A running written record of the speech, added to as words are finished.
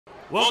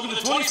Welcome to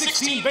the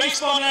 2016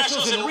 Baseball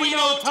Nationals in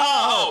Reno,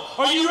 Tahoe.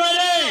 Are you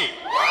ready?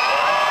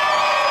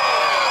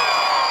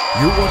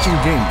 You're watching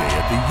Game Day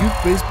at the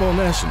Youth Baseball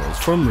Nationals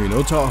from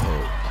Reno,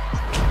 Tahoe.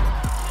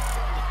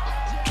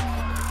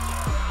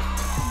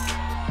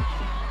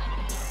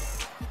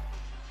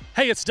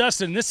 Hey, it's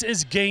Dustin. This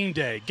is Game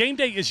Day. Game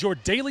Day is your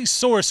daily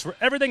source for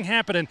everything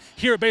happening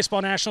here at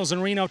Baseball Nationals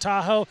in Reno,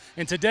 Tahoe.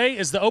 And today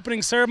is the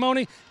opening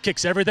ceremony,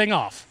 kicks everything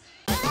off.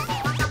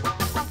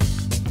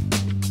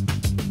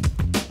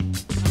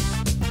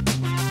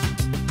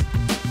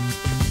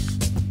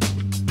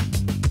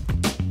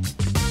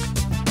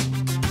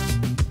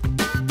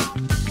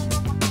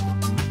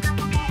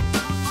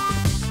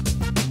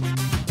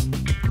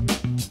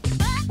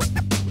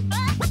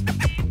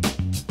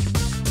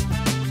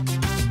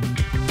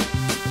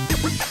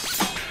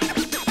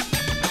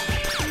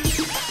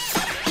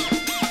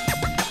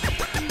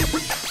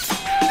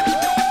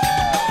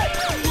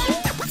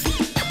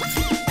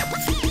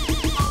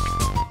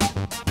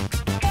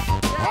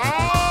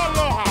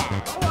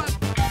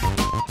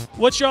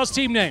 What's y'all's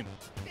team name?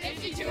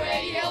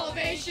 5280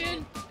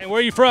 Elevation. And where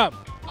are you from?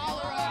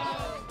 Colorado.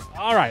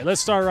 All right,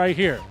 let's start right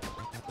here.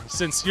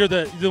 Since you're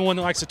the one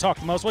that likes to talk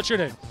the most, what's your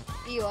name?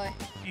 Eli.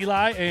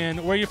 Eli,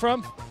 and where are you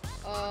from?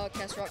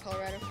 Castle Rock,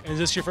 Colorado. Is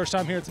this your first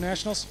time here at the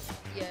Nationals?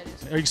 Yeah, it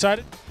is. Are you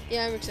excited?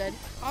 Yeah, I'm excited.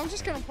 I'm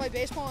just gonna play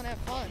baseball and have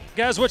fun.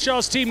 Guys, what's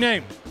y'all's team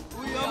name?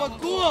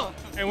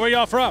 And where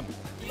y'all from?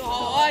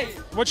 Hawaii.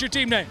 What's your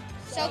team name?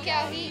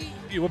 SoCal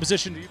Heat. What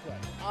position do you play?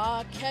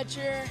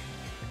 Catcher,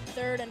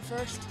 third and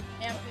first,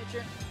 and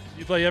pitcher.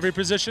 You play every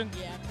position?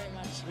 Yeah, pretty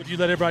much. Would you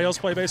let everybody else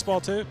play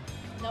baseball too?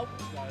 Nope.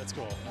 Yeah, that's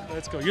cool.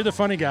 That's cool. You're the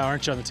funny guy,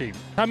 aren't you, on the team?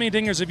 How many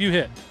dingers have you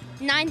hit?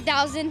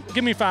 9,000.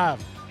 Give me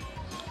 5.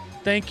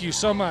 Thank you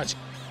so much.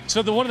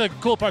 So one of the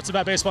cool parts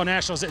about Baseball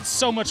Nationals, it's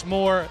so much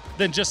more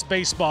than just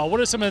baseball. What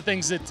are some of the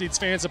things that these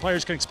fans and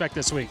players can expect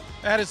this week?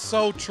 That is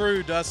so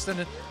true,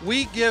 Dustin.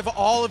 We give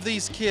all of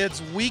these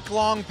kids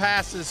week-long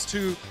passes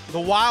to the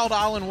Wild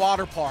Island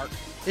Water Park.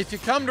 If you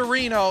come to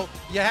Reno,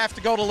 you have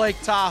to go to Lake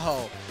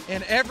Tahoe.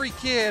 And every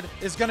kid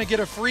is going to get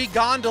a free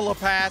gondola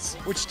pass,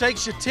 which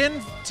takes you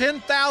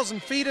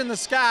 10,000 feet in the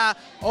sky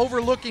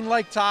overlooking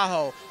Lake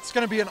Tahoe. It's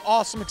going to be an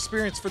awesome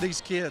experience for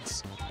these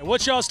kids. And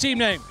what's y'all's team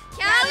name?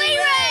 Cali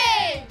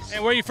Rays!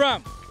 And where are you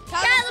from?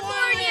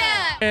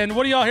 California! And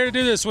what are y'all here to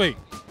do this week?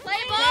 Play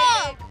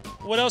ball!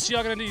 What else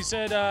y'all going to do? You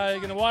said you're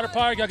going to water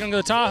park, y'all going to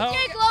go to Tahoe?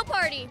 DJ Glow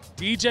Party.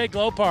 DJ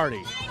Glow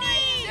Party.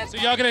 So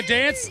y'all going to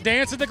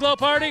dance at the Glow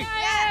Party?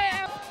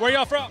 Yeah. Where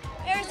y'all from?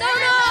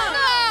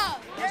 Arizona!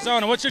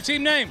 Arizona. What's your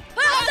team name?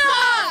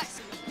 Hot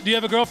Dogs! Do you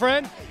have a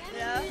girlfriend?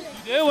 Yeah. You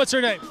do? What's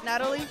her name?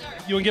 Natalie.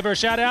 You want to give her a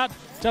shout out?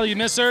 Tell her you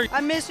miss her?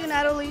 I miss you,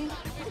 Natalie.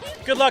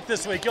 Good luck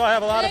this week. Y'all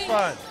have a lot of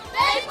fun.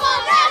 Baseball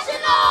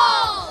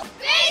Nationals!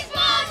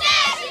 Baseball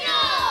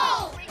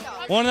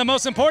Nationals! One of the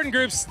most important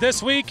groups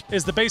this week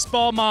is the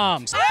Baseball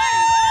Moms.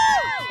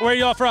 Where are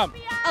y'all from?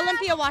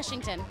 Olympia,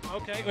 Washington.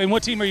 Okay. And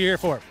what team are you here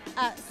for?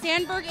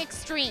 Sandberg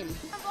Extreme.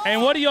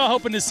 And what are y'all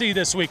hoping to see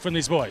this week from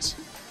these boys?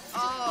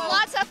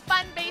 Lots of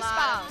fun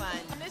baseball.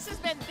 This has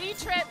been the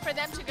trip for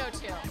them to go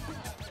to.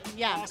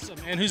 Yeah. Awesome.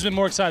 And who's been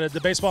more excited,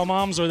 the baseball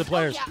moms or the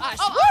players? Yeah, us.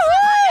 All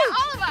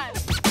of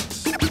us.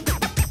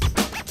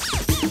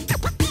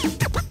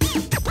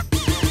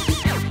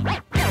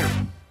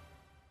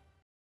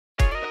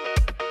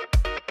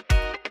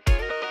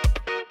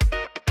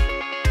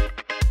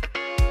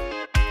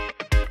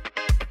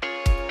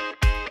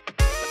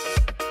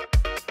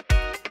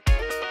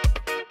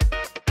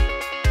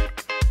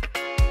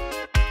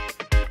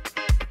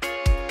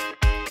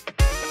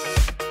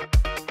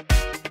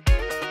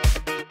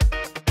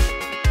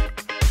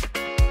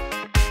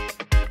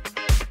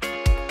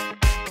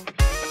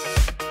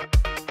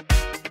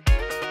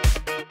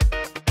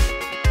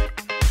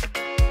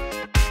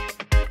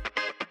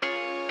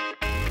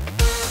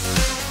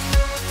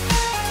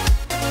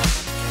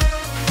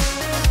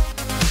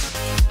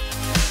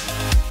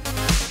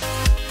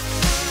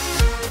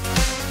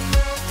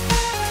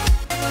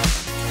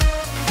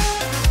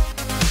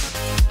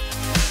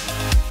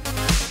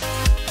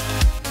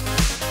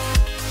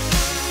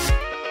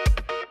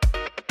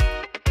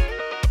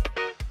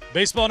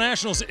 Baseball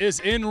Nationals is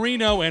in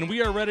Reno, and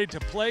we are ready to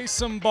play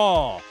some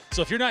ball.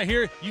 So if you're not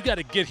here, you got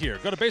to get here.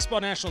 Go to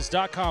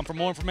baseballnationals.com for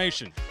more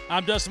information.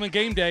 I'm Dustin with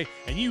Game Day,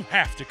 and you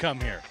have to come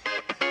here.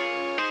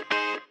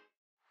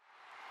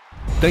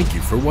 Thank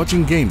you for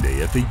watching Game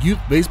Day at the Youth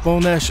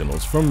Baseball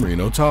Nationals from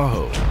Reno,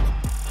 Tahoe.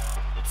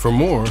 For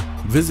more,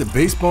 visit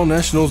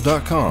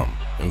baseballnationals.com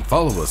and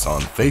follow us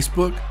on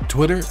Facebook,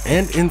 Twitter,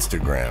 and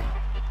Instagram.